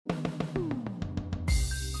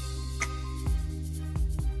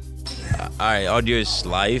All right, audio is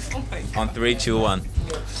live on 3, 2, 1.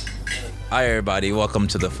 Hi, everybody. Welcome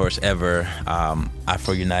to the first ever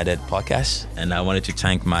Afro United podcast. And I wanted to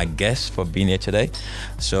thank my guests for being here today.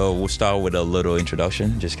 So we'll start with a little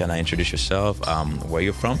introduction. Just kind of introduce yourself, where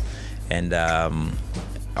you're from. And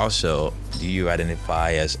also, do you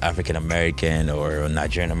identify as African American or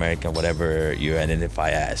Nigerian American, whatever you identify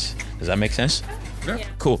as? Does that make sense? Yeah.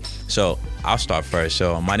 Cool. So I'll start first.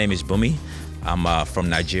 So my name is Bumi. I'm from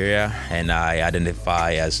Nigeria, and I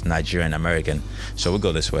identify as Nigerian American. So we'll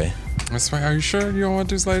go this way. That's right. Are you sure you don't want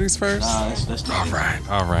to do ladies first? Let's do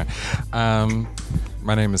All right.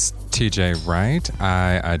 My name is TJ Wright.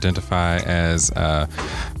 I identify as a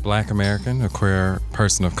Black American, a queer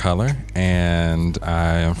person of color, and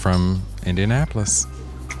I am from Indianapolis.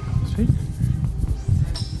 Sweet.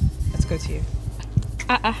 Let's go to you.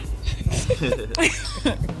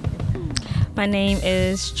 My name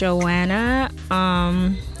is Joanna.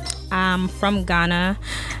 I'm from Ghana.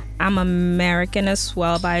 I'm American as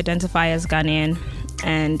well, but I identify as Ghanaian.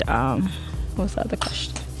 And what's the other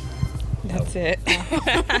question? That's it.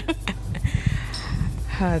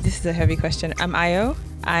 This is a heavy question. I'm Ayo.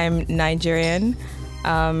 I'm Nigerian.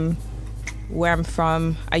 Where I'm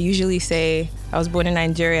from, I usually say I was born in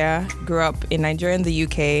Nigeria, grew up in Nigeria and the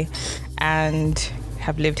UK, and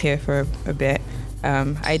have lived here for a bit.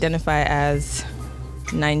 I identify as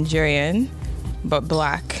Nigerian, but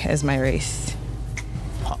Black as my race.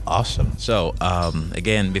 Awesome. So,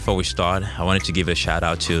 again, before we start, I wanted to give a shout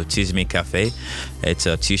out to Tizmi Cafe. It's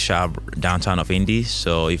a tea shop downtown of Indy.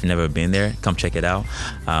 So if you've never been there, come check it out.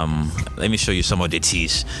 Let me show you some of the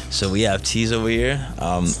teas. So we have teas over here.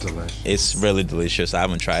 It's delicious. It's really delicious. I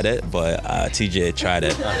haven't tried it, but TJ tried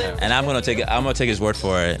it, and I'm gonna take his word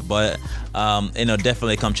for it. But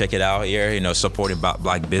definitely come check it out here. Supporting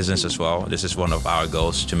Black business as well. This is one of our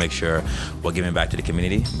goals, to make sure we're giving back to the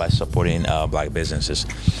community by supporting Black businesses.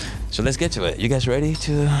 So let's get to it. You guys ready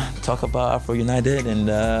to talk about Afro United,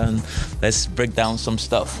 and let's break down some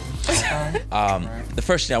stuff. The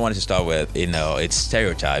first thing I wanted to start with, it's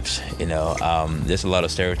stereotypes. There's a lot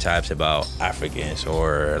of stereotypes about Africans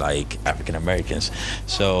or like African Americans.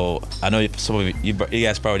 So I know some of you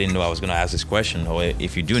guys probably didn't know I was going to ask this question, or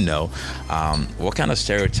if you do know, what kind of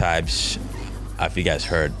stereotypes have you guys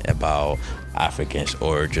heard about Africans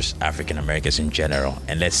or just African Americans in general?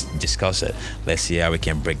 And let's discuss it. Let's see how we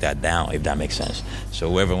can break that down, if that makes sense. So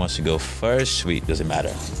whoever wants to go first, sweet, doesn't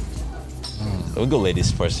matter. We'll go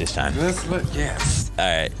ladies first this time. Yes. All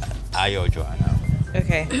right, Ayo, Joanna.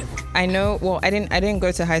 Okay. I know, well, I didn't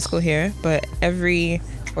go to high school here, but a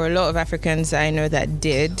lot of Africans I know that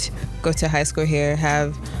did go to high school here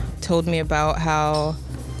have told me about how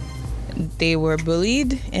they were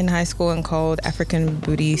bullied in high school and called African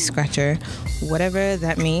booty scratcher. Whatever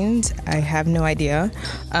that means, I have no idea.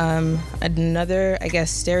 Another, I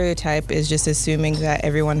guess, stereotype is just assuming that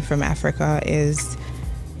everyone from Africa is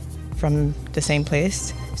from the same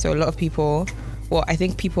place. So a lot of people, I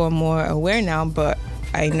think people are more aware now, but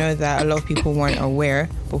I know that a lot of people weren't aware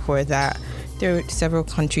before that. There are several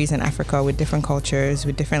countries in Africa with different cultures,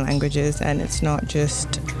 with different languages, and it's not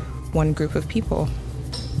just one group of people.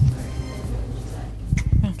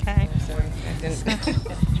 Okay.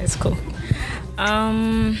 It's cool.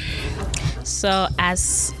 So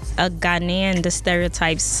as a Ghanaian, the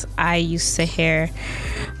stereotypes I used to hear,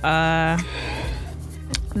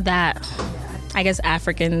 that I guess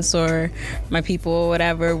Africans or my people or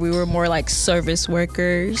whatever, we were more like service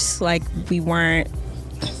workers. Like we weren't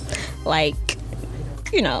like,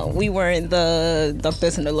 we weren't the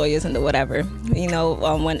doctors and the lawyers and the whatever.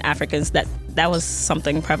 When Africans, that was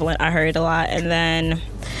something prevalent. I heard a lot. And then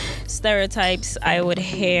stereotypes, I would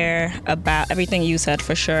hear about everything you said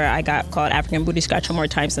for sure. I got called African booty scratcher more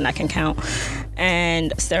times than I can count.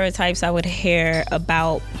 And stereotypes, I would hear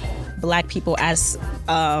about Black people as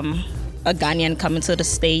a Ghanaian coming to the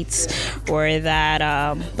States, or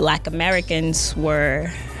that Black Americans were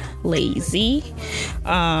lazy,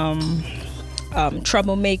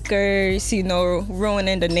 troublemakers,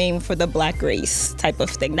 ruining the name for the Black race type of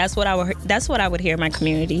thing. That's what I would hear in my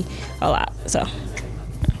community a lot. So.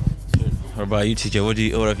 What about you, TJ?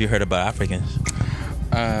 What have you heard about Africans?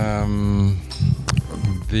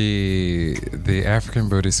 The African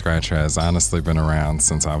booty scratcher has honestly been around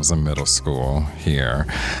since I was in middle school here.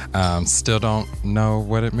 Still don't know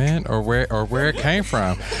what it meant or where it came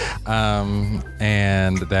from,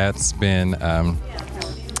 and that's been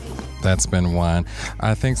one.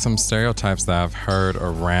 I think some stereotypes that I've heard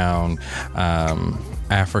around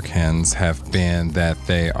Africans have been that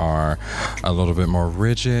they are a little bit more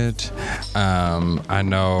rigid. I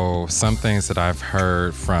know some things that I've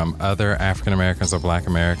heard from other African Americans or Black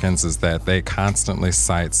Americans is that they constantly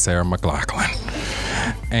cite Sarah McLachlan.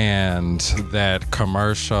 And that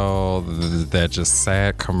commercial, that just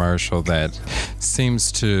sad commercial that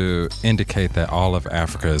seems to indicate that all of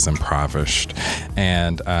Africa is impoverished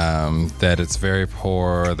and that it's very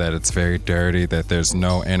poor, that it's very dirty, that there's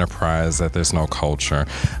no enterprise, that there's no culture.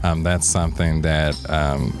 That's something that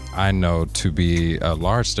I know to be a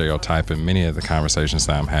large stereotype in many of the conversations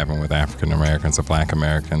that I'm having with African Americans or Black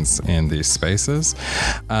Americans in these spaces.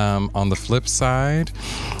 On the flip side,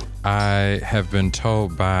 I have been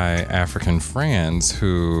told by African friends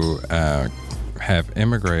who have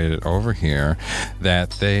immigrated over here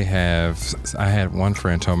that I had one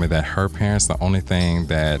friend told me that her parents, the only thing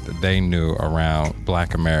that they knew around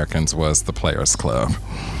Black Americans was the Players Club.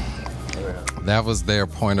 That was their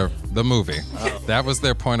point of the movie. That was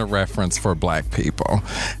their point of reference for Black people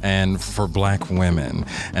and for Black women,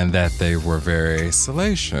 and that they were very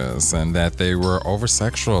salacious and that they were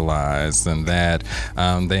over-sexualized and that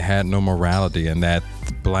they had no morality, and that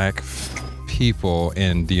Black people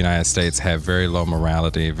in the United States have very low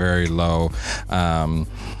morality, very low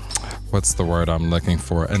what's the word I'm looking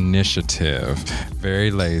for? Initiative.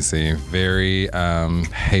 Very lazy, very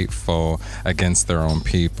hateful against their own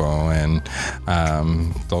people. And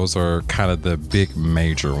those are kind of the big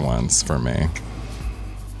major ones for me.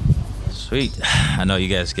 Sweet. I know you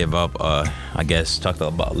guys gave up, I guess, talked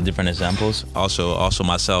about different examples. Also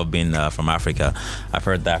myself being from Africa, I've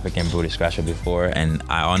heard the African booty scratcher before, and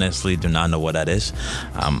I honestly do not know what that is.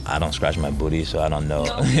 I don't scratch my booty, so I don't know.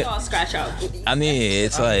 No, we all scratch our booty. I mean,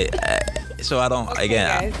 it's like, so I don't,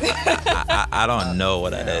 again, I don't know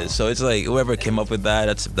what that is. So it's like, whoever came up with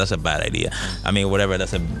that, that's a bad idea. I mean, whatever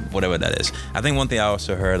that is. I think one thing I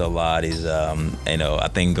also heard a lot is, I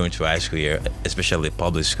think going to high school here, especially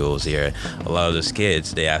public schools here, a lot of those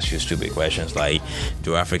kids, they ask you stupid questions like,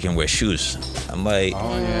 do Africans wear shoes? I'm like,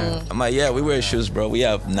 yeah, we wear shoes, bro. We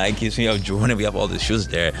have Nikes, we have Jordan, we have all the shoes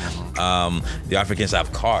there. The Africans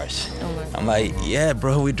have cars. I'm like, yeah,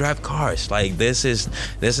 bro, we drive cars. Like, this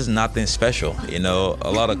is nothing special.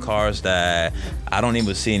 A lot of cars that I don't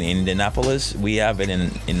even see in Indianapolis, we have it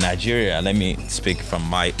in Nigeria. Let me speak from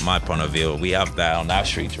my point of view. We have that on our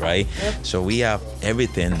streets, right? Yep. So we have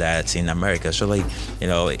everything that's in America. So like,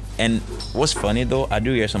 and what's funny though, I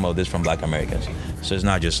do hear some of this from Black Americans. So it's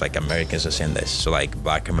not just like Americans are saying this. So like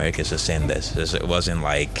Black Americans are saying this. It wasn't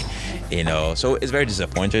like, so it's very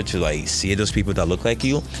disappointing to like see those people that look like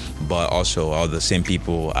you, but also all the same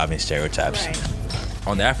people having stereotypes. Right.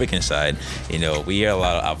 On the African side, we hear a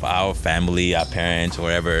lot of our family, our parents,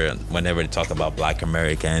 whenever they talk about Black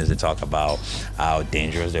Americans, they talk about how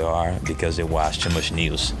dangerous they are because they watch too much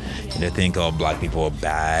news. They think all Black people are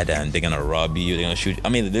bad and they're gonna rob you, they're gonna shoot you. I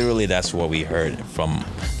mean, literally, that's what we heard from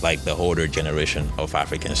like the older generation of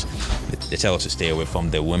Africans. They tell us to stay away from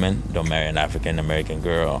the women, don't marry an African American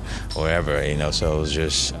girl or whatever. So it's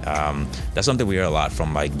just that's something we hear a lot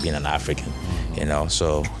from like being an African.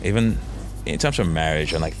 So even in terms of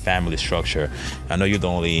marriage and like family structure, I know you're the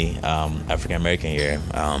only African American here,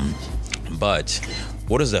 but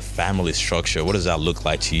what is the family structure? What does that look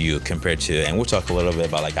like to you compared to, and we'll talk a little bit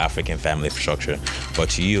about like African family structure, but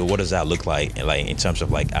to you, what does that look like in terms of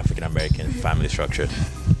like African American family structure?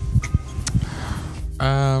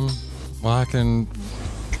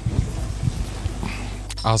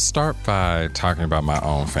 I'll start by talking about my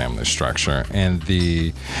own family structure and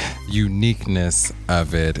the uniqueness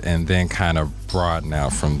of it, and then kind of broaden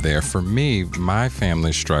out from there. For me, my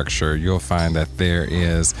family structure, you'll find that there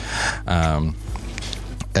is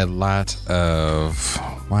a lot of,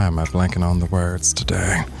 why am I blanking on the words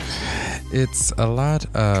today? It's a lot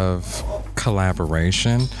of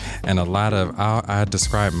collaboration and a lot of, I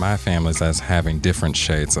describe my families as having different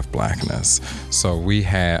shades of Blackness. So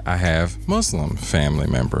I have Muslim family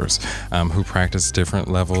members who practice different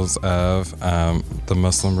levels of the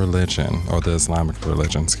Muslim religion, or the Islamic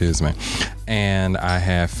religion, excuse me. And I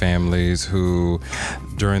have families who,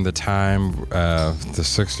 during the time, the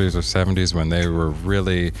 60s or 70s, when they were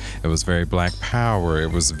really, it was very Black power,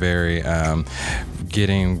 it was very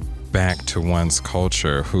getting back to one's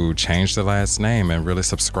culture, who changed the last name and really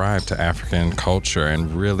subscribed to African culture and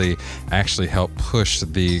really actually helped push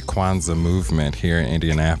the Kwanzaa movement here in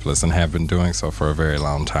Indianapolis, and have been doing so for a very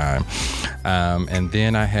long time. And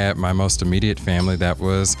then I had my most immediate family that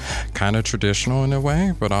was kind of traditional in a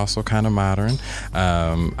way, but also kind of modern.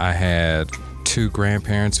 I had two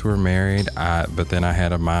grandparents who were married, but then I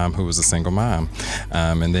had a mom who was a single mom,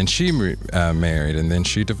 and then she married, and then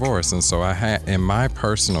she divorced. And so I had, in my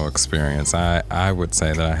personal experience, I would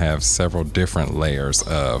say that I have several different layers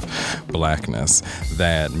of blackness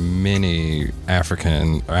that many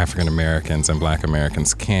African Americans and Black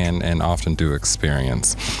Americans can and often do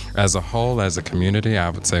experience. As a whole, as a community, I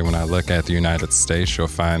would say when I look at the United States, you'll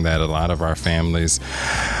find that a lot of our families,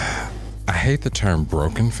 I hate the term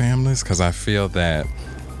broken families because I feel that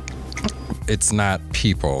it's not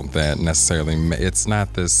people that necessarily, it's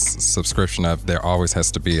not this subscription of there always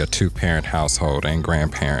has to be a two-parent household and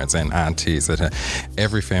grandparents and aunties.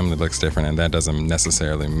 Every family looks different, and that doesn't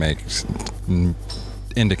necessarily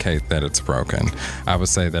indicate that it's broken. I would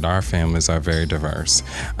say that our families are very diverse.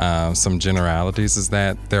 Some generalities is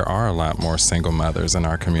that there are a lot more single mothers in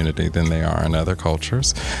our community than they are in other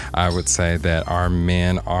cultures. I would say that our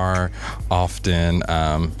men are often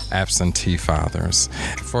absentee fathers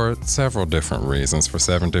for several different reasons, for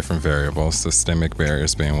 7 different variables, systemic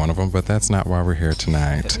barriers being one of them, but that's not why we're here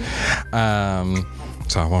tonight.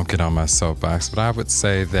 So I won't get on my soapbox, but I would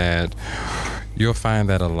say that you'll find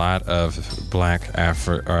that a lot of Black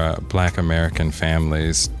American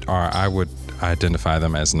families I would identify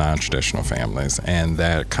them as non-traditional families, and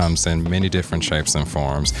that comes in many different shapes and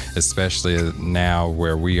forms, especially now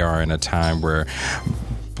where we are in a time where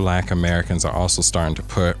Black Americans are also starting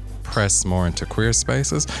to press more into queer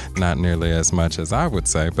spaces, not nearly as much as I would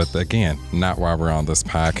say, but again, not why we're on this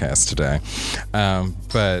podcast today.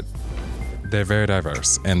 But they're very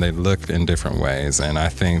diverse and they look in different ways. And I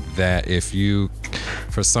think that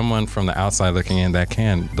for someone from the outside looking in, that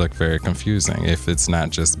can look very confusing if it's not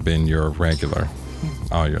just been your regular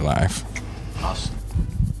all your life. Awesome.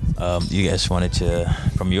 You guys wanted to,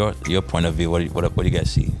 from your point of view, what do you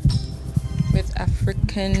guys see? With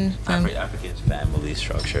African family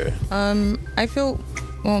structure. I feel,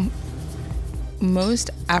 most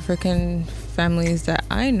African families that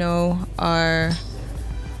I know are,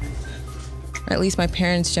 at least my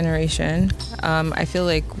parents' generation, I feel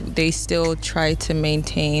like they still try to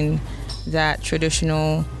maintain that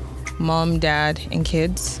traditional mom, dad, and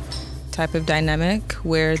kids type of dynamic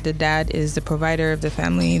where the dad is the provider of the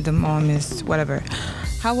family, the mom is whatever.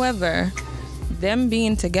 However, them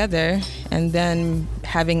being together and then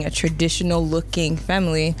having a traditional looking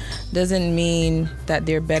family doesn't mean that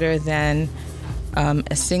they're better than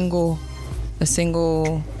a single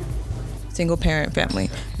parent family,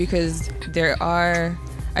 because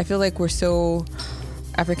I feel like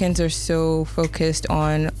Africans are so focused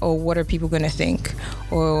on, what are people going to think?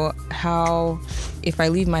 Or how, if I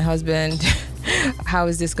leave my husband, how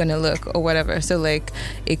is this going to look? Or whatever. So like,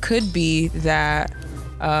 it could be that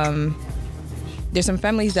there's some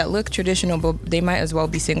families that look traditional, but they might as well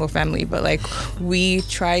be single family. But like, we're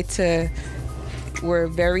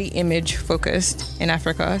very image focused in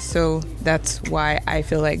Africa, so that's why I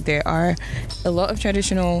feel like there are a lot of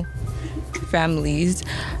traditional families.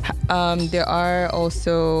 There are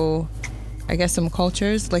also, I guess, some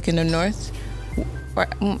cultures like in the north, or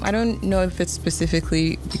I don't know if it's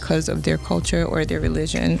specifically because of their culture or their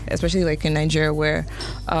religion, especially like in Nigeria, where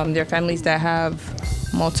there are families that have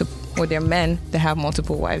there are men that have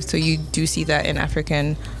multiple wives. So you do see that in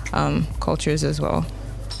African cultures as well.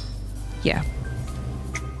 Yeah.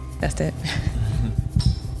 That's it.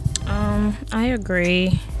 I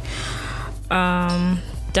agree.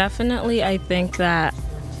 Definitely, I think that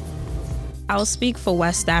I'll speak for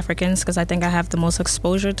West Africans because I think I have the most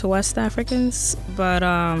exposure to West Africans, but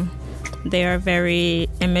they are very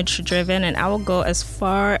image driven, and I will go as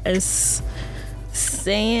far as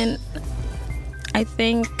saying I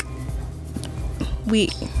think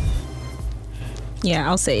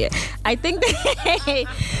I'll say it. I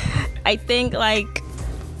think like,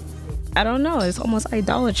 I don't know, it's almost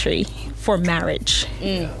idolatry for marriage.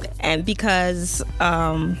 And because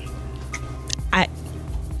I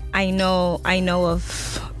know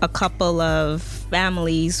of a couple of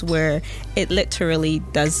families where it literally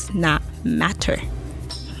does not matter.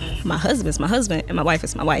 My husband's my husband and my wife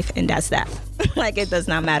is my wife, and that's that. Like, it does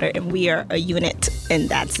not matter, and we are a unit, and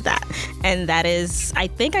that's that. And that is, I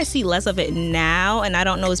think I see less of it now, and I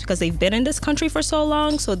don't know, it's because they've been in this country for so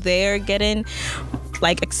long, so they're getting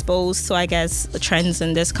like exposed to, I guess, the trends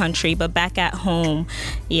in this country. But back at home,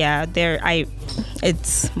 yeah,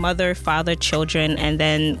 it's mother, father, children, and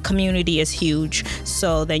then community is huge.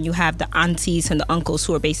 So then you have the aunties and the uncles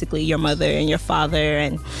who are basically your mother and your father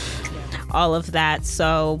and all of that.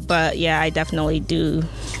 So, but yeah, I definitely do.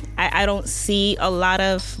 I don't see a lot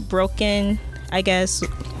of broken, I guess,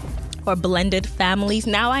 or blended families.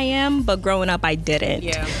 Now I am, but growing up I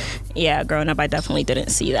didn't. yeah, growing up, I definitely didn't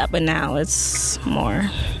see that, but now it's more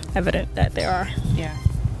evident that there are. Yeah.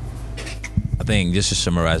 I think just to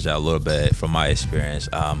summarize that a little bit from my experience,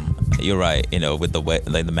 you're right. With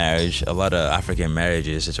the marriage, a lot of African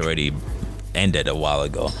marriages, it's already ended a while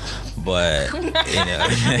ago, but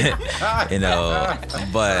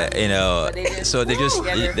so they just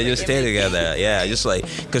stay together. Yeah, just like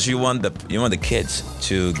because you want the kids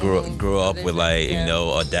to grow up with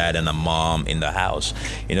a dad and a mom in the house.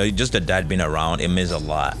 Just the dad being around, it means a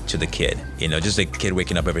lot to the kid. Just the kid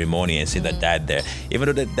waking up every morning and see the dad there, even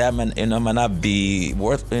though the dad might not be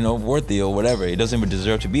worthy or whatever. He doesn't even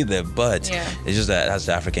deserve to be there, but it's just that's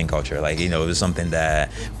the African culture. It's something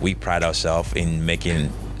that we pride ourselves in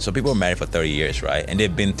making. So people are married for 30 years, right? And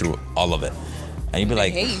they've been through all of it. And you'd be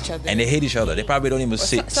like, hate each other. And they hate each other. They probably don't even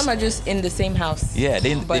see. Some are just in the same house. Yeah,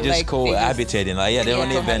 they just cohabitating.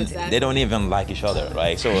 They don't even like each other,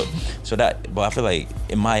 right? So that. But I feel like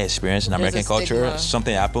in my experience in American culture,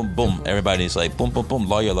 something happened, boom, everybody's like, boom, boom, boom,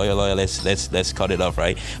 lawyer. Let's cut it off,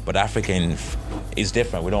 right? But African is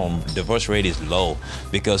different. Divorce rate is low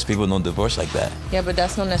because people don't divorce like that. Yeah, but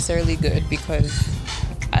that's not necessarily good because,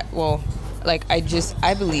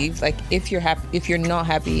 I believe if you're not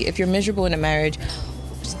happy, if you're miserable in a marriage,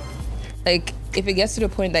 if it gets to the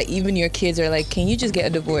point that even your kids are like, can you just get a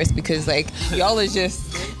divorce because y'all are just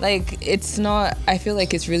it's not. I feel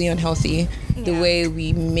like it's really unhealthy the way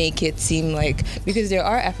we make it seem because there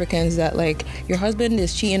are Africans that your husband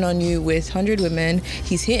is cheating on you with 100 women,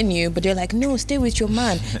 he's hitting you, but they're like, no, stay with your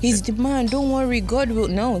man, he's the man, don't worry, God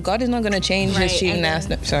is not going to change his cheating ass.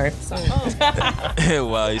 No, sorry.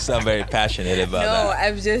 Well, you sound very passionate about that. No,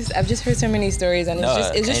 I've just heard so many stories, and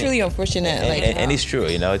it's just really unfortunate. And it's true,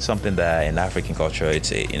 it's something that in African culture, it's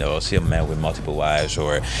see a man with multiple wives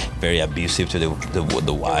or very abusive to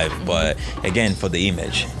the wife, but again, for the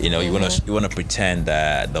image, you want to pretend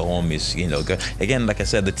that the home is good. Again, like I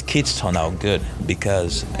said, the kids turn out good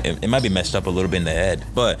because it might be messed up a little bit in the head,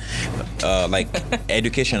 but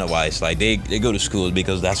educational wise, they go to school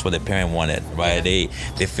because that's what the parent wanted, right? They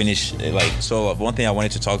finish so one thing I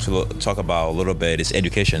wanted to talk about a little bit is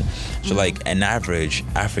education. So an average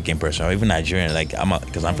African person or even Nigerian,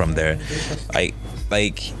 because I'm from there,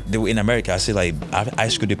 in America, I see high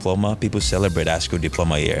school diploma. People celebrate high school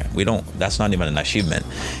diploma year. We don't. That's not even an achievement,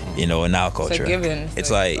 in our culture. It's a given. It's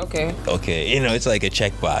okay. It's like a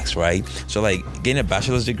checkbox, right? So getting a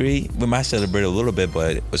bachelor's degree, we might celebrate a little bit,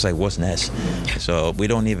 but it's what's next? So we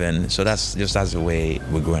don't even. So that's the way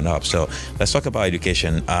we're growing up. So let's talk about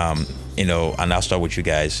education. And I'll start with you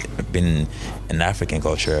guys. Been in African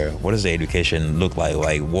culture, what does the education look like?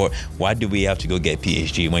 Why do we have to go get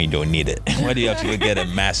PhD when you don't need it? Why do you have to go get a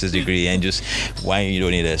master's degree and just why you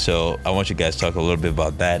don't need it? So I want you guys to talk a little bit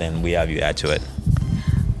about that, and we have you add to it.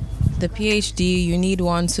 The PhD, you need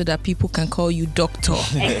one so that people can call you doctor.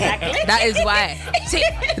 Exactly. That is why. See,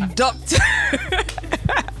 doctor.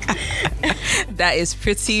 That is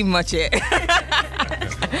pretty much it.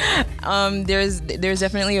 There's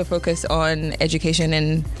definitely a focus on education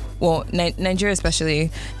and Nigeria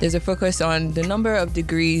especially. There's a focus on the number of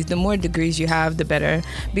degrees. The more degrees you have, the better.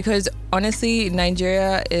 Because honestly,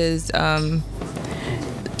 Nigeria is the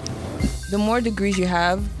more degrees you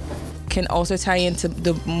have can also tie into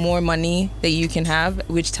the more money that you can have,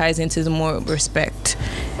 which ties into the more respect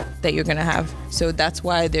that you're gonna have. So that's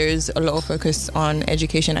why there's a lot of focus on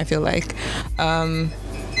education, I feel like.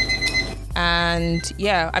 And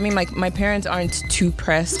yeah, I mean, my parents aren't too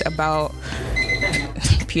pressed about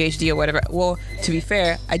PhD or whatever. Well, to be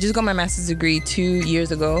fair, I just got my master's degree 2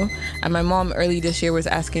 years ago, and my mom early this year was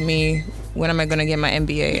asking me, when am I gonna get my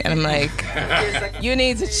MBA? And I'm like, you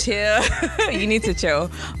need to chill. You need to chill.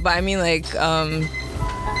 But I mean,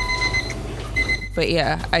 but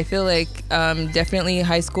yeah, I feel like definitely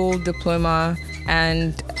high school diploma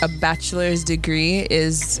and a bachelor's degree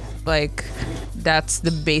is that's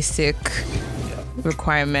the basic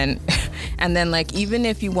requirement. And then even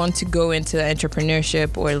if you want to go into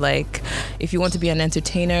entrepreneurship or if you want to be an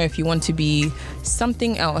entertainer, if you want to be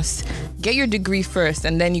something else, get your degree first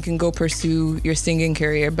and then you can go pursue your singing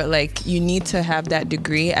career. But you need to have that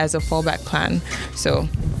degree as a fallback plan. So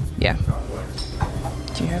yeah.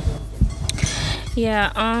 Do you have?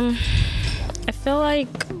 Yeah, I feel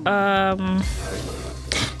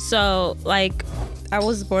so I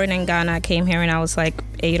was born in Ghana. I came here when I was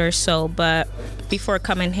 8 or so, but before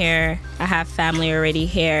coming here, I have family already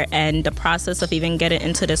here, and the process of even getting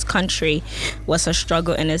into this country was a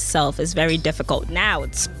struggle in itself. It's very difficult. Now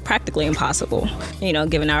it's practically impossible,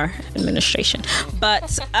 given our administration.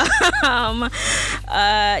 But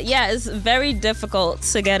it's very difficult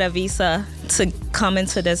to get a visa to come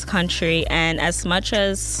into this country. And as much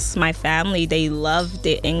as my family, they loved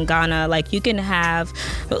it in Ghana, like you can have,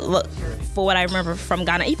 for what I remember from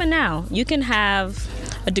Ghana, even now, you can have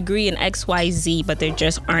a degree in XYZ, but there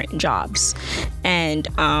just aren't jobs. And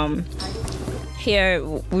here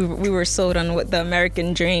we were sold on what the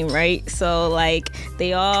American dream, right? So like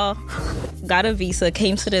they all got a visa,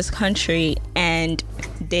 came to this country, and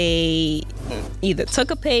they either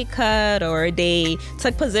took a pay cut or they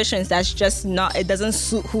took positions that's just not, it doesn't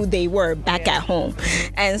suit who they were back at home.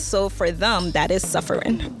 And so for them, that is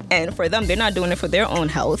suffering. And for them, they're not doing it for their own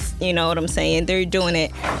health. You know what I'm saying? They're doing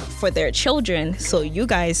it for their children. So you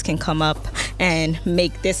guys can come up and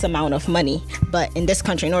make this amount of money. But in this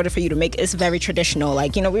country, in order for you to make it's very traditional.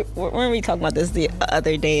 Like, when we talking about this the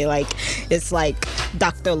other day, like it's like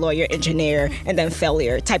doctor, lawyer, engineer, and then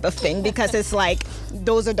failure type of thing, because it's like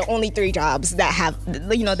those are the only three jobs that have,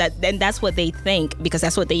 and that's what they think, because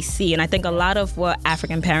that's what they see. And I think a lot of what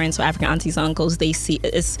African parents or African aunties, uncles, they see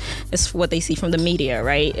is what they see from the media,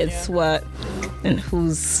 right? It's what, and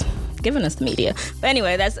who's giving us the media. But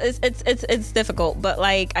anyway, it's difficult. But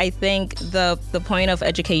like, I think the point of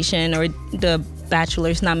education or the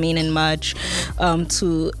bachelor's not meaning much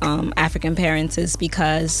to African parents is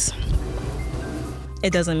because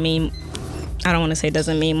it doesn't mean, I don't want to say it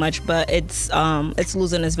doesn't mean much, but it's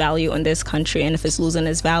losing its value in this country. And if it's losing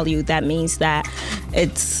its value, that means that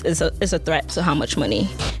it's a threat to how much money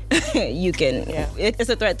you can. Yeah. It's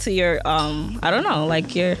a threat to your and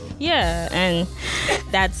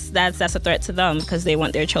that's a threat to them, because they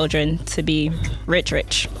want their children to be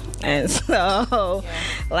rich. And so,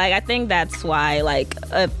 like, I think that's why, like,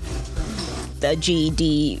 the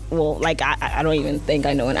GED, well, like, I don't even think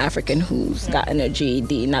I know an African who's gotten a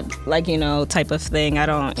GED, not like, type of thing.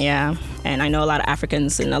 And I know a lot of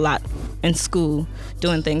Africans and a lot in school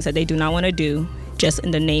doing things that they do not want to do just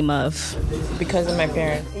in the name of, because of my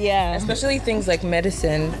parents. Yeah. Especially things like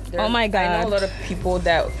medicine. Oh my God. I know a lot of people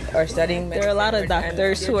that are studying medicine. There are a lot of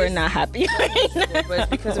doctors who are not happy right now. But it's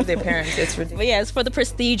because of their parents. It's ridiculous. But yeah, it's for the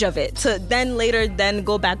prestige of it. To then later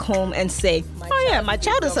go back home and say, my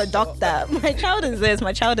child is a doctor. My child is this,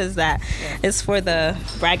 my child is that. Yeah. It's for the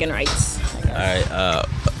bragging rights. All right,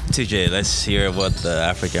 TJ, let's hear what the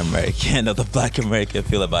African American or the Black American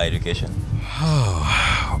feel about education.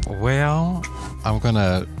 Oh, well, I'm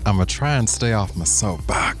gonna try and stay off my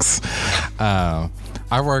soapbox. I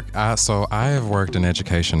have worked in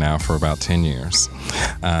education now for about 10 years,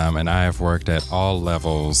 and I have worked at all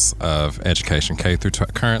levels of education,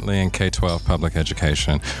 currently in K-12 public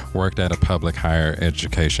education, worked at a public higher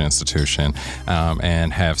education institution,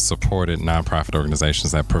 and have supported nonprofit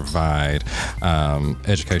organizations that provide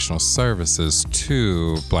educational services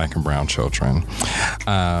to Black and brown children.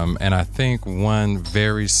 And I think one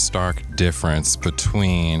very stark difference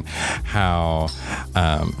between how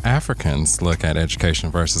Africans look at education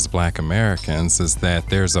versus Black Americans is that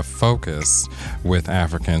there's a focus with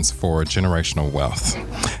Africans for generational wealth,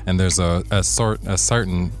 and there's a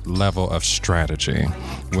certain level of strategy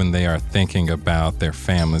when they are thinking about their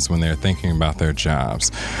families, when they're thinking about their jobs.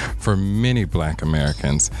 For many Black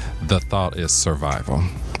Americans, the thought is survival.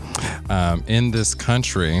 In this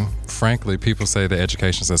country, frankly, people say the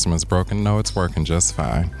education system is broken. No, it's working just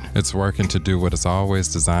fine. It's working to do what it's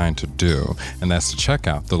always designed to do, and that's to check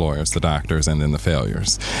out the lawyers, the doctors, and then the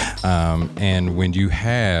failures. And when you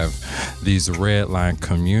have these red line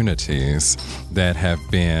communities that have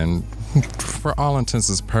been, for all intents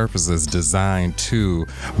and purposes, designed to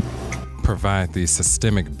provide these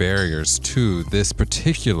systemic barriers to this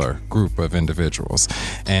particular group of individuals,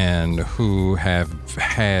 and who have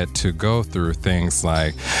had to go through things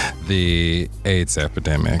like the AIDS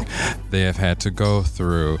epidemic. They have had to go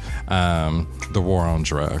through the war on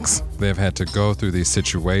drugs. They've had to go through these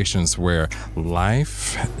situations where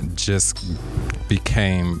life just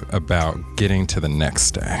became about getting to the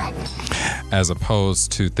next day, as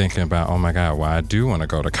opposed to thinking about, oh my God, well, I do want to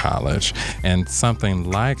go to college. And something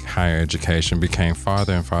like higher education became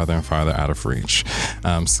farther and farther and farther out of reach.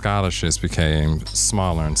 Scholarships became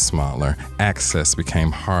smaller and smaller. Access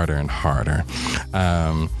became harder and harder.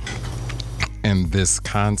 And this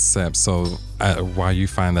concept, so while you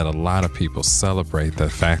find that a lot of people celebrate the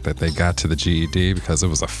fact that they got to the GED because it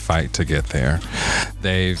was a fight to get there,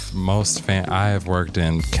 I have worked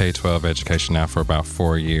in K-12 education now for about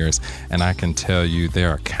 4 years, and I can tell you there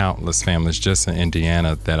are countless families just in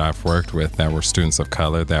Indiana that I've worked with that were students of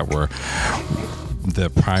color that were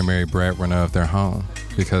the primary breadwinner of their home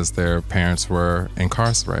because their parents were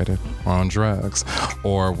incarcerated or on drugs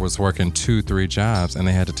or was working 2-3 jobs and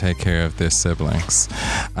they had to take care of their siblings,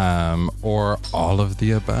 or all of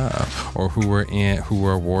the above, or who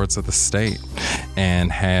were wards of the state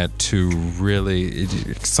and had to really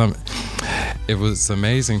it was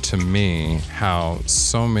amazing to me how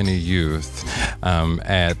so many youth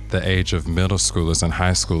at the age of middle schoolers and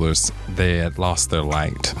high schoolers, they had lost their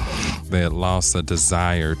light. They had lost a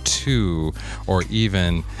desire to, or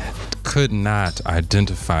even could not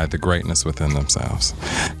identify the greatness within themselves,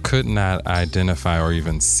 could not identify or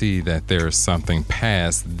even see that there is something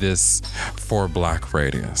past this 4-block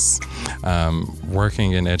radius.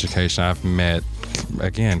 Working in education, I've met,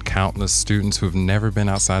 again, countless students who have never been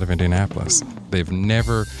outside of Indianapolis.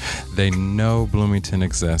 They know Bloomington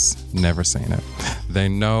exists, never seen it. They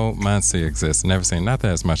know Muncie exists, never seen it. Not that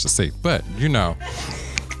there's much to see, but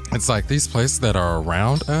it's like these places that are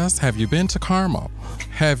around us. Have you been to Carmel?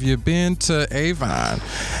 Have you been to Avon?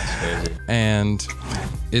 And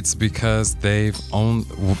it's because they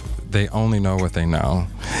only know what they know.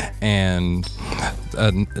 And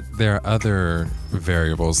there are other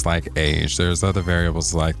variables like age. There's other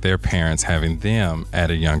variables like their parents having them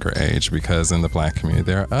at a younger age, because in the Black community,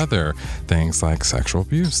 there are other things like sexual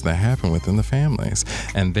abuse that happen within the families.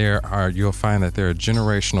 And you'll find that there are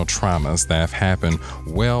generational traumas that have happened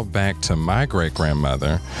well back to my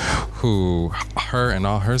great-grandmother, who her and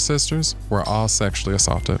all her sisters were all sexually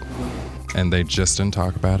assaulted. And they just didn't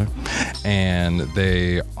talk about it. And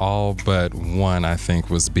they all but one, I think,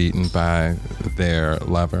 was beaten by their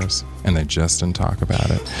lovers, and they just didn't talk about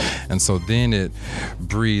it. And so then it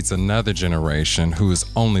breeds another generation who is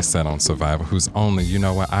only set on survival, who's only, you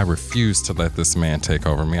know what, I refuse to let this man take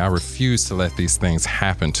over me. I refuse to let these things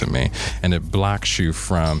happen to me. And it blocks you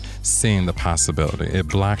from seeing the possibility. It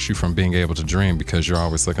blocks you from being able to dream because you're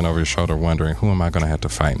always looking over your shoulder wondering, who am I going to have to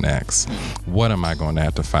fight next? What am I going to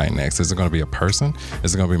have to fight next? Is it going to be a person?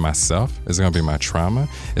 Is it going to be myself? Is it going to be my trauma?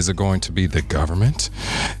 Is it going to be the government?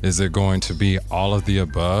 Is it going to be all of the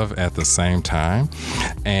above at the same time?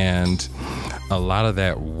 And a lot of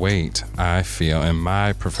that weight, I feel, in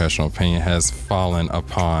my professional opinion, has fallen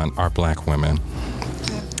upon our Black women.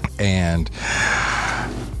 And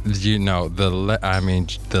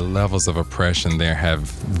the levels of oppression there have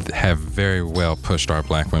very well pushed our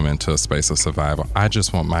Black women to a space of survival. I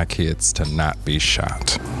just want my kids to not be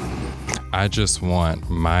shot. I just want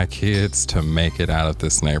my kids to make it out of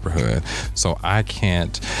this neighborhood. So I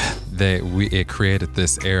can't. It created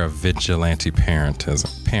this era of vigilante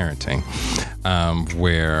parenting,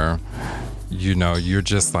 where you're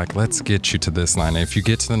just like, let's get you to this line. And if you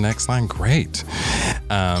get to the next line, great.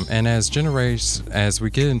 And as we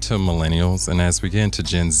get into millennials and as we get into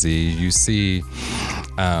Gen Z, you see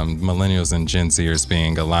millennials and Gen Zers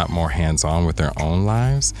being a lot more hands-on with their own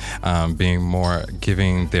lives,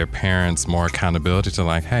 giving their parents more accountability to,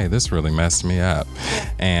 like, hey, this really messed me up,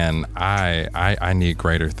 and I need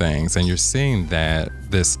greater things. And you're seeing that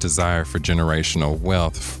this desire for generational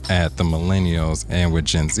wealth at the millennials and with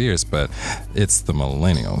Gen Zers, but it's the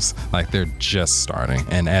millennials. Like, they're just starting.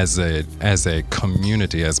 And as a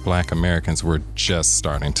community, as Black Americans, we're just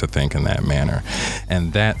starting to think in that manner.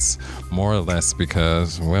 And that's more or less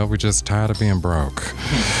because, well, we're just tired of being broke.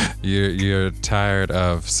 You're tired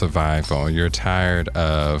of survival. You're tired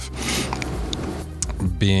of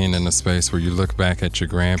being in a space where you look back at your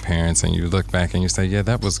grandparents and you look back and you say, yeah,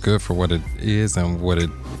 that was good for what it is and what it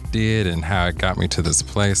did and how it got me to this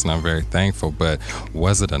place, and I'm very thankful, but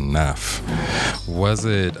was it enough? Was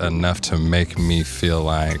it enough to make me feel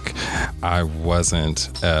like I wasn't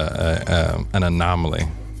an anomaly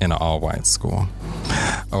in an all-white school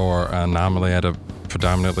or an anomaly at a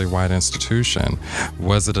predominantly white institution?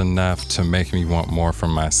 Was it enough to make me want more for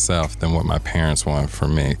myself than what my parents want for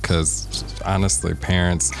me? Because honestly,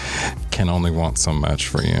 parents can only want so much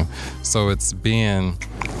for you. So it's being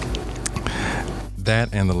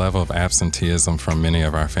that, and the level of absenteeism from many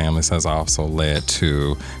of our families has also led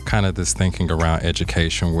to kind of this thinking around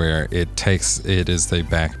education where it is a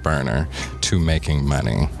back burner to making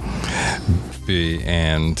money.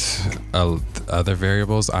 And other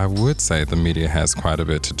variables, I would say the media has quite a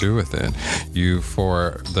bit to do with it.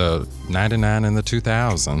 For the 99 and the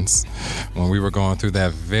 2000s, when we were going through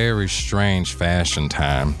that very strange fashion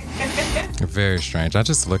time, very strange. I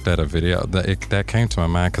just looked at a video that came to my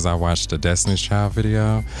mind because I watched a Destiny's Child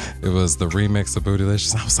video. It was the remix of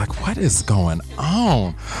Bootylicious. I was like, what is going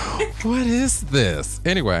on? What is this?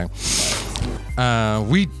 Anyway,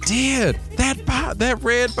 we did that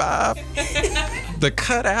red bob, the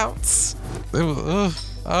cutouts. It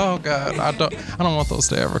was, oh God, I don't want those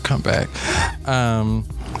to ever come back.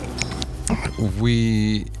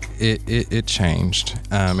 It changed,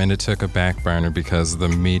 and it took a back burner because the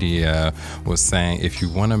media was saying, if you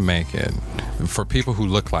want to make it, for people who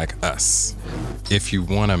look like us, if you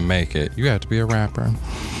want to make it, you have to be a rapper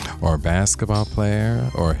or a basketball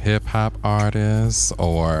player or a hip hop artist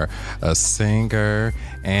or a singer.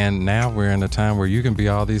 And now we're in a time where you can be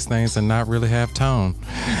all these things and not really have tone.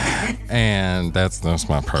 And that's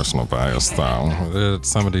my personal bias, though.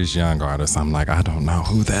 Some of these young artists, I'm like, I don't know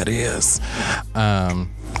who that is.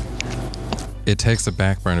 It takes a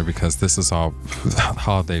back burner because this is all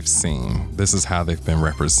they've seen. This is how they've been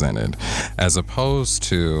represented, as opposed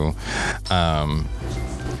to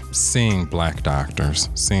seeing black doctors,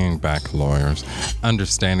 seeing black lawyers,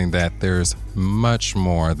 understanding that there's much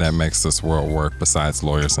more that makes this world work besides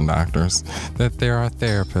lawyers and doctors, that there are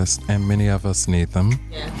therapists, and many of us need them,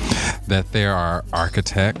 that there are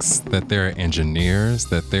architects, that there are engineers,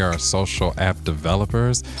 that there are social app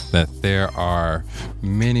developers, that there are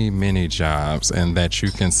many, many jobs, and that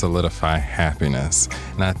you can solidify happiness.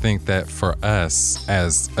 And I think that for us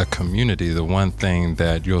as a community, the one thing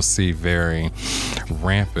that you'll see very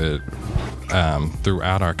rampant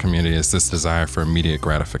throughout our community is this desire for immediate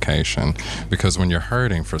gratification. Because when you're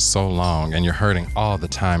hurting for so long and you're hurting all the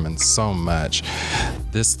time and so much,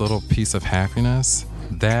 this little piece of happiness,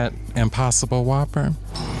 that Impossible Whopper,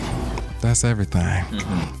 that's everything.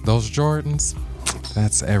 Mm-hmm. Those Jordans,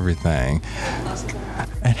 that's everything.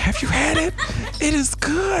 And have you had it? It is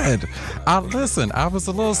good. I was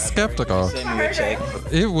a little skeptical.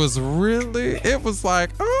 It was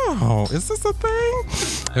like, oh, is this a thing?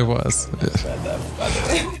 It was.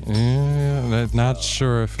 Yeah, not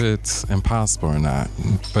sure if it's impossible or not.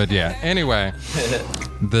 But yeah, anyway,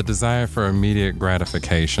 the desire for immediate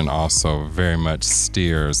gratification also very much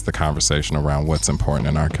steers the conversation around what's important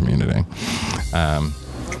in our community.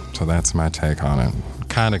 So that's my take on it.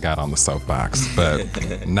 Kind of got on the soapbox,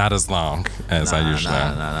 but not as long as I usually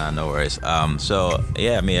am. No worries. So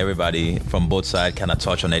yeah, I mean, everybody from both sides kind of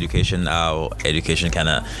touch on education. How education kind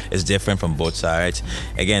of is different from both sides.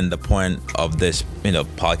 Again, the point of this,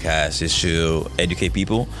 podcast is to educate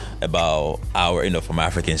people about our, from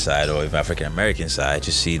African side or if African American side,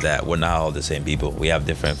 to see that we're not all the same people. We have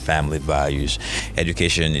different family values.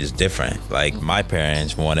 Education is different. Like my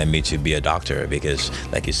parents wanted me to be a doctor because,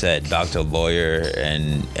 like you said, doctor, lawyer, and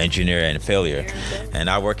engineer and failure. And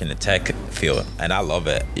I work in the tech field and I love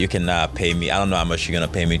it. You cannot pay me. I don't know how much you're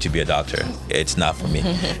gonna pay me to be a doctor. It's not for me,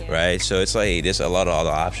 right? So it's like there's a lot of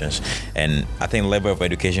other options. And I think level of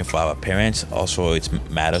education for our parents also it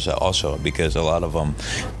matters also because a lot of them,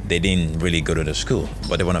 they didn't really go to the school,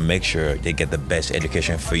 but they want to make sure they get the best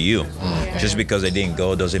education for you. Just because they didn't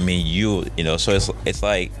go doesn't mean you so it's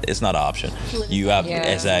like it's not an option. You have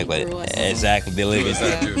exactly they live do as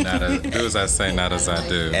I do, do as I say, not as I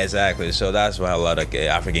do. Exactly. So that's why a lot of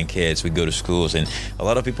African kids, we go to schools and a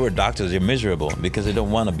lot of people are doctors, they're miserable because they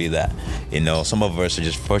don't want to be that. Some of us are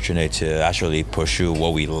just fortunate to actually pursue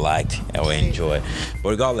what we liked and we enjoy. But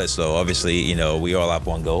regardless though, obviously, we all have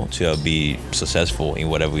one goal to be successful in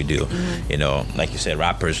whatever we do. Like you said,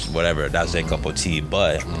 rappers, whatever, that's their cup of tea,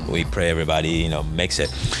 but we pray everybody, makes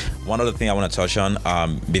it. One other thing I want to touch on,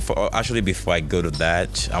 before I go to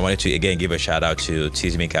that, I wanted to again give a shout out to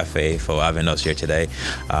Tizmi Cafe for having us here today.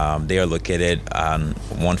 They are located on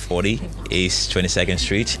 140 East 22nd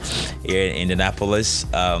Street here in Indianapolis.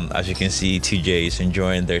 As you can see, TJ is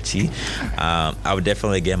enjoying their tea. I would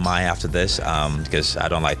definitely get mine after this because I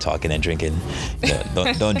don't like talking and drinking.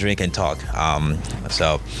 Don't drink and talk.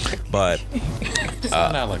 But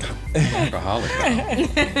not like an alcoholic.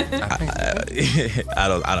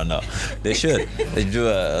 I don't know. They should. They do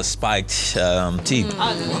a spiked tea.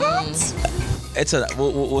 What? It's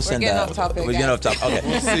we'll send that. We're getting off topic. Okay.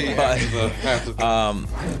 We'll see. But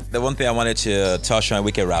the one thing I wanted to touch on,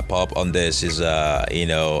 we can wrap up on this, is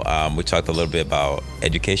we talked a little bit about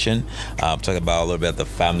education, talked about a little bit of the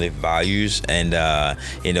family values, and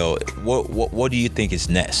what do you think is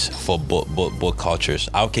next for both cultures?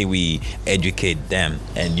 How can we educate them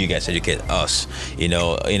and you guys educate us?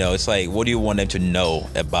 It's like, what do you want them to know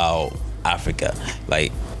about Africa?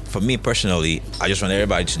 Like, for me personally, I just want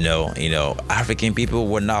everybody to know, African people,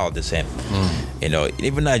 we're not all the same.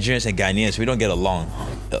 Even Nigerians and Ghanaians, we don't get along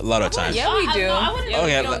a lot of times. Yeah, we do.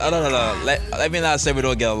 Okay, no. Let me not say we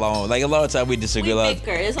don't get along. Like a lot of times we disagree.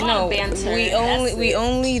 There's a lot of banter. We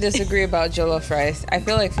only disagree about jollof rice. I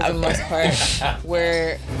feel like for the most part,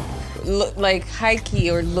 we're like high key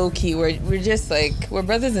or low key. We're just like we're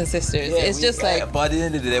brothers and sisters. It's just like. But at the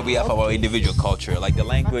end of the day, we have our individual culture. Like the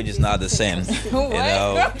language is not the same.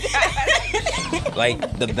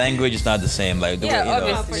 Like the language is not the same. Like the way,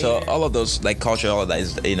 obviously. So all of those like culture, all of that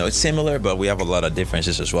is it's similar, but we have a lot of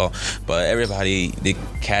differences as well. But everybody they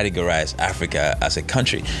categorize Africa as a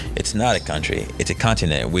country. It's not a country. It's a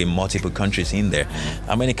continent with multiple countries in there.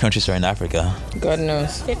 How many countries are in Africa? God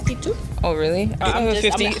knows. 52. Oh really?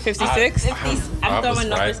 56? I'm throwing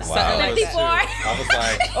numbers. Wow. 54. I was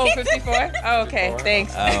like, Oh, 54? Oh, okay.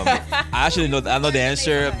 Thanks. I actually know the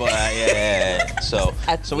answer, but yeah. So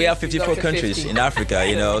we have 54 countries 50. in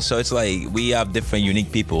Africa, So it's like we have different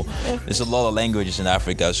unique people. There's a lot of languages in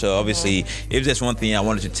Africa. So obviously, if there's one thing I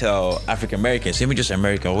wanted to tell African Americans, even just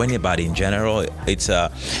American or anybody in general, it's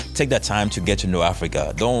take that time to get to know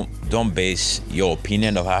Africa. Don't base your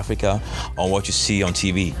opinion of Africa on what you see on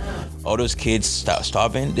TV. All those kids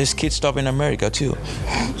starving. There's kids starving in America too.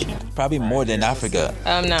 Probably more than Africa.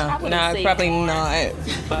 No, probably not.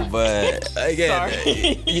 But again,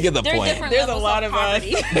 you get the point. There's a lot of us.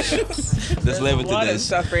 Let's live into this.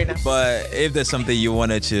 Stuff right now. But if there's something you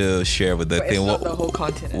wanted to share with the But thing, it's not the whole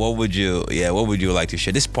continent. what would you like to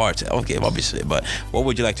share? This part, okay, obviously, but what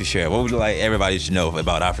would you like to share? What would you like everybody to know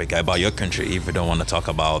about Africa, about your country? If you don't want to talk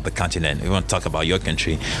about the continent, if you want to talk about your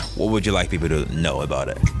country, what would you like people to know about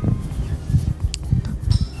it?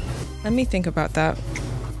 Let me think about that.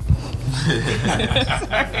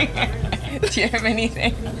 Sorry. Do you have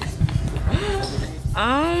anything?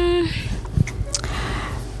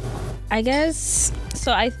 I guess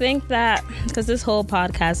so. I think that because this whole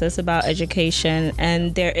podcast is about education,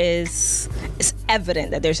 and it's evident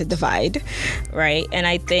that there's a divide, right? And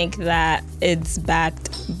I think that it's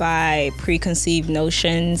backed by preconceived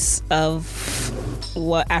notions of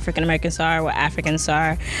what African Americans are, what Africans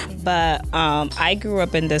are. But I grew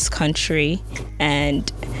up in this country,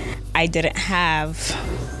 and I didn't have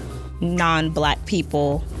non-Black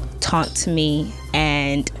people taunt me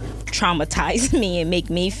and traumatize me and make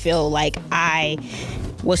me feel like I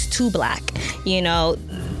was too Black.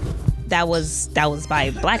 That was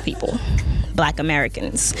by Black people, Black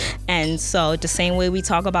Americans. And so the same way we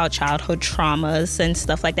talk about childhood traumas and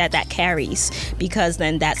stuff like that carries, because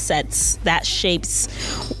then that shapes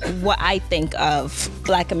what I think of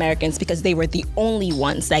Black Americans, because they were the only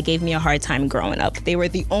ones that gave me a hard time growing up. They were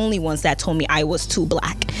the only ones that told me I was too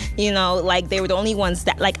Black. Like they were the only ones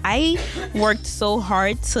that, like, I worked so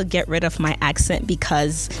hard to get rid of my accent,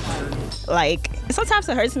 because like sometimes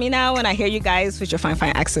it hurts me now when I hear you guys with your fine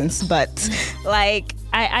accents, but like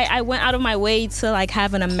I went out of my way to like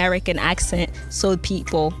have an American accent so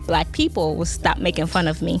Black people would stop making fun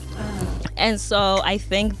of me. And so I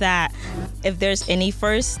think that if there's any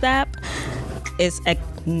first step, it's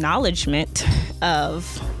acknowledgement of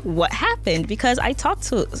what happened, because I talked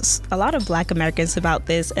to a lot of Black Americans about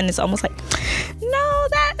this, and it's almost like,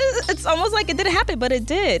 it's almost like it didn't happen, but it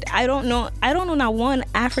did. I don't know not one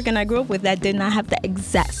African I grew up with that did not have the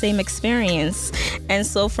exact same experience. And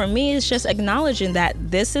so for me, it's just acknowledging that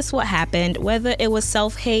this is what happened, whether it was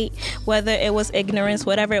self-hate, whether it was ignorance,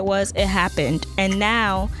 whatever it was, it happened. And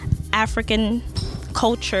now African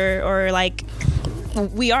culture, or like,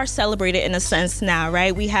 we are celebrated in a sense now,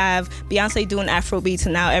 right? We have Beyonce doing Afrobeats,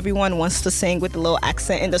 and now everyone wants to sing with a little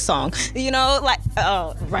accent in the song.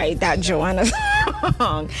 That Joanna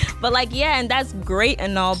song. But like, yeah, and that's great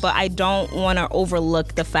and all, but I don't want to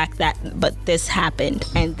overlook the fact that, but this happened,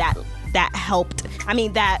 and that helped. I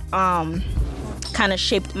mean, that kind of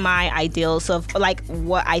shaped my ideals of like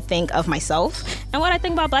what I think of myself and what I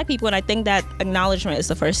think about Black people. And I think that acknowledgement is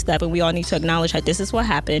the first step, and we all need to acknowledge that this is what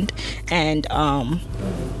happened, and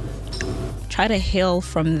try to heal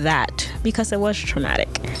from that, because it was traumatic,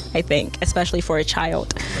 I think, especially for a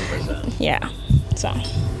child. 100%. Yeah. So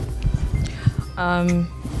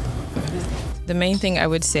the main thing I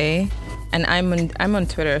would say, and I'm on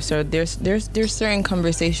Twitter, so there's certain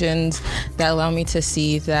conversations that allow me to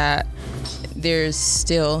see that there's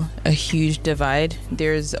still a huge divide.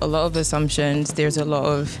 There's a lot of assumptions. There's a lot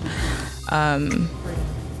of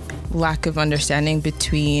lack of understanding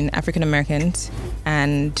between African Americans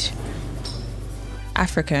and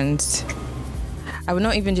Africans. I would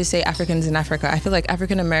not even just say Africans in Africa. I feel like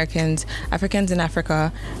Africans in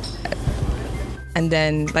Africa, and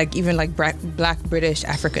then like even like black British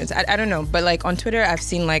Africans. I don't know, but like on Twitter I've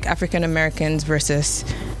seen like African Americans versus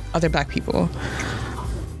other black people,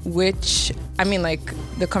 which I mean like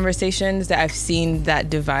the conversations that I've seen that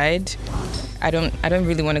divide, I don't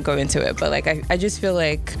really want to go into it, but like I just feel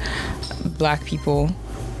like black people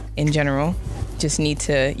in general just need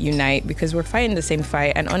to unite because we're fighting the same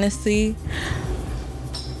fight. And honestly,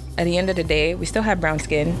 at the end of the day, we still have brown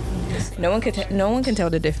skin. No one can tell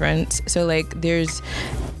the difference. So like there's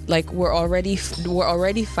like we're already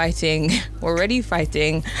fighting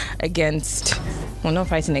against, well, not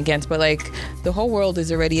fighting against, but like the whole world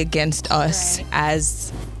is already against us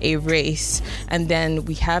as a race, and then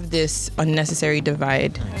we have this unnecessary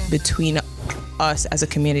divide between us as a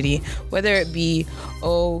community, whether it be,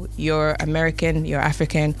 oh, you're American, you're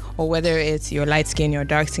African, or whether it's you're light skin, you're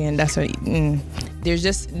dark skin. That's what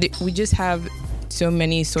we just have so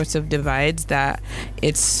many sorts of divides that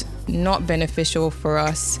it's not beneficial for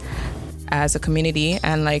us as a community.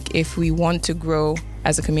 And like if we want to grow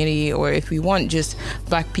as a community, or if we want just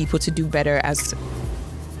black people to do better as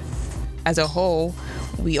a whole,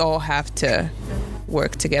 we all have to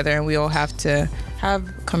work together, and we all have to have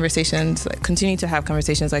conversations, like continue to have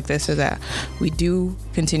conversations like this, so that we do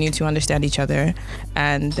continue to understand each other,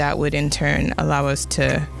 and that would in turn allow us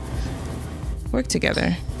to work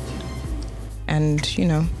together and, you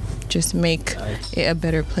know, just make it a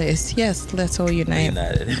better place. Yes, let's all unite.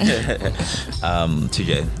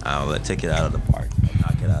 TJ, I'll take it out of the park.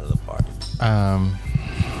 Knock it out of the park.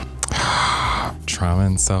 Trauma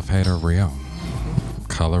and self-hate are real.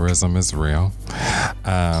 Colorism is real.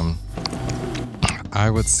 I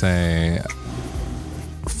would say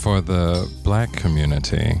for the black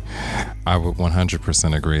community, I would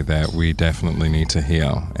 100% agree that we definitely need to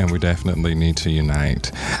heal and we definitely need to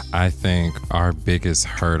unite. I think our biggest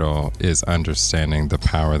hurdle is understanding the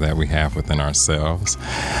power that we have within ourselves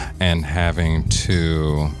and having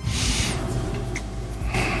to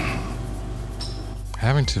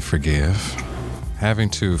forgive.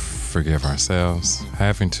 Having to forgive ourselves,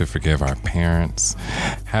 having to forgive our parents,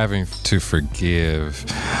 having to forgive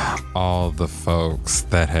all the folks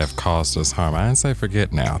that have caused us harm. I didn't say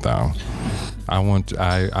forget now, though.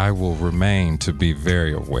 I will remain to be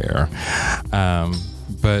very aware,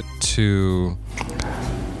 but to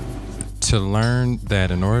learn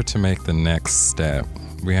that in order to make the next step,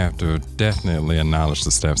 we have to definitely acknowledge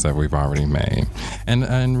the steps that we've already made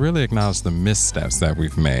and really acknowledge the missteps that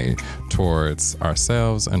we've made towards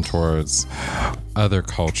ourselves and towards other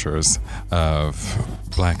cultures of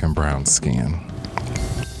black and brown skin.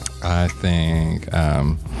 I think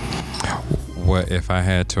if I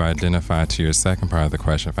had to identify, to your second part of the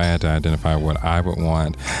question, if I had to identify what I would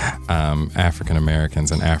want African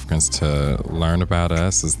Americans and Africans to learn about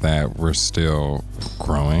us, is that we're still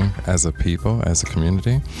growing as a people, as a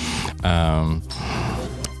community.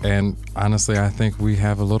 And honestly, I think we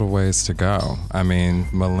have a little ways to go. I mean,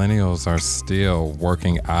 millennials are still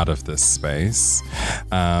working out of this space,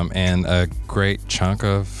 and a great chunk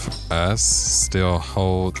of us still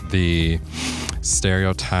hold the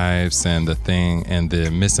stereotypes and the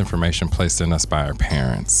misinformation placed in us by our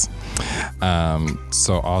parents.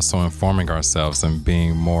 So also informing ourselves and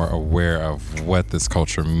being more aware of what this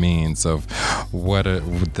culture means, of what are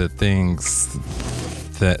the things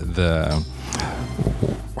that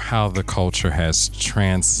how the culture has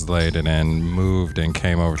translated and moved and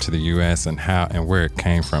came over to the U.S. and where it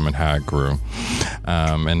came from and how it grew,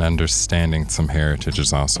 and understanding some heritage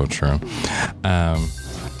is also true.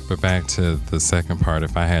 But back to the second part,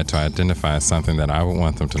 if I had to identify something that I would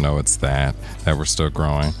want them to know, it's that we're still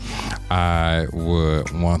growing. I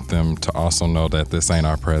would want them to also know that this ain't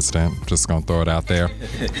our president. Just gonna throw it out there.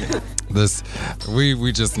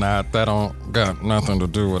 We just not, that don't got nothing to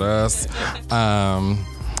do with us.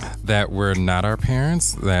 That we're not our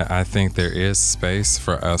parents, that I think there is space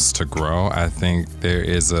for us to grow. I think there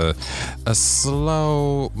is a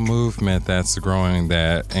slow movement that's growing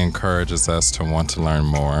that encourages us to want to learn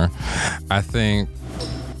more. I think,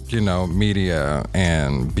 media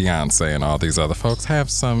and Beyonce and all these other folks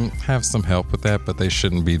have some help with that, but they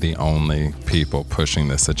shouldn't be the only people pushing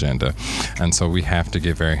this agenda. And so we have to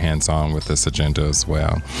get very hands-on with this agenda as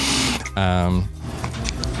well.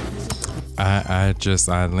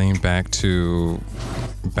 I lean back to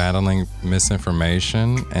battling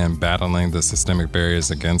misinformation and battling the systemic barriers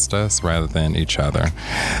against us rather than each other.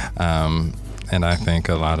 And I think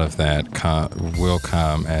a lot of that will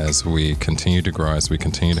come as we continue to grow, as we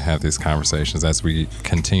continue to have these conversations, as we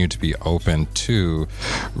continue to be open to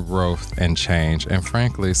growth and change, and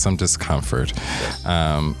frankly, some discomfort.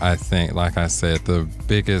 I think, like I said, one of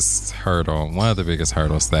the biggest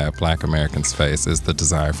hurdles that Black Americans face is the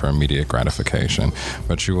desire for immediate gratification.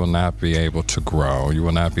 But you will not be able to grow. You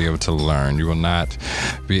will not be able to learn. You will not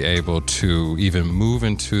be able to even move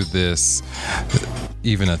into this,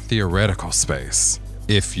 even a theoretical space,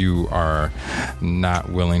 if you are not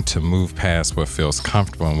willing to move past what feels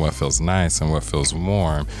comfortable and what feels nice and what feels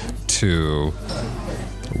warm to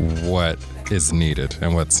what is needed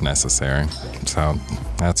and what's necessary. So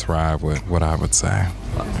that's what I would say.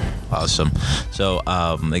 Awesome. So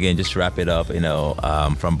again, just to wrap it up,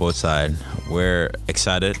 from both sides, we're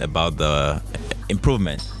excited about the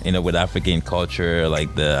improvement, with African culture. I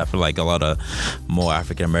feel like a lot of more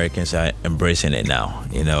African Americans are embracing it now,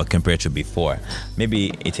 compared to before.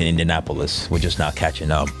 Maybe it's in Indianapolis, we're just now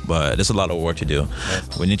catching up, but there's a lot of work to do.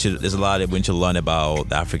 There's a lot that we need to learn about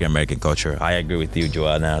the African American culture. I agree with you,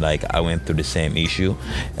 Joanna. I went through the same issue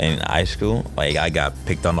in high school. I got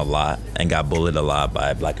picked on a lot and got bullied a lot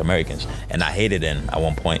by Black Americans, and I hated them at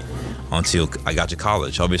one point until I got to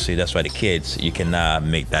college. Obviously, that's why the kids, you cannot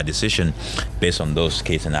make that decision based on those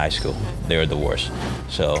kids in high school. They're the worst.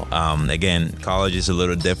 So again, college is a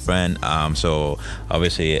little different. So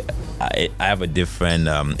obviously, I have a different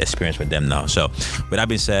experience with them now. So with that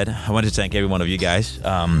being said, I want to thank every one of you guys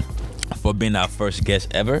for being our first guest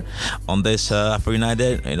ever on this Afro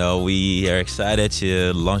United. We are excited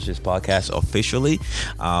to launch this podcast officially.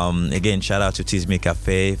 Again, shout out to Tizmi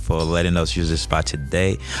Cafe for letting us use this spot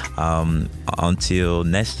today. Until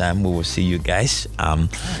next time, we will see you guys.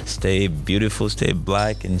 Stay beautiful, stay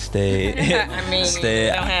Black, and stay stay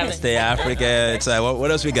Africa. It's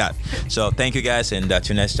what else we got? So thank you guys, and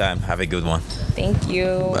till next time, have a good one. Thank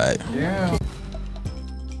you. Bye. Yeah.